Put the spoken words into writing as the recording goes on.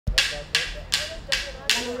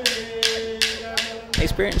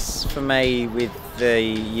Experience for me with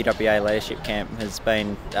the UWA Leadership Camp has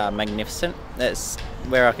been magnificent. That's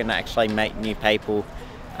where I can actually meet new people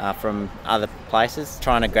from other places.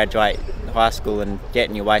 Trying to graduate high school and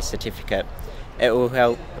getting your WACE certificate, it will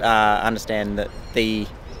help understand that the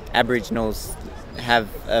Aboriginals have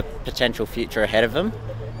a potential future ahead of them,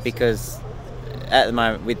 because at the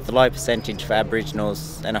moment, with the low percentage for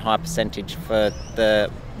Aboriginals and a high percentage for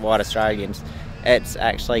the white Australians, it's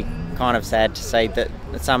actually kind of sad to see that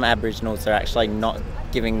some Aboriginals are actually not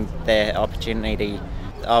giving their opportunity.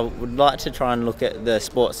 I would like to try and look at the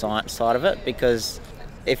sports science side of it, because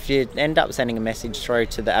if you end up sending a message through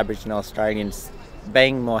to the Aboriginal Australians,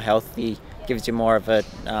 being more healthy gives you more of a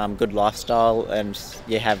good lifestyle, and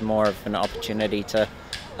you have more of an opportunity to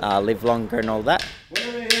live longer and all that.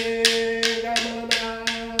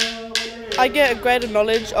 I get a greater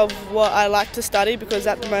knowledge of what I like to study, because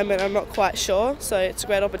at the moment I'm not quite sure, so it's a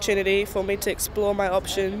great opportunity for me to explore my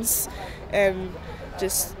options and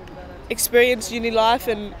just experience uni life,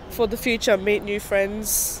 and for the future meet new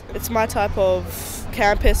friends. It's my type of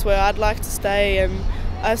campus where I'd like to stay, and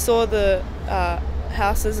I saw the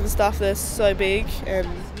houses and stuff, they're so big and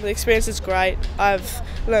the experience is great. I've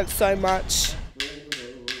learnt so much.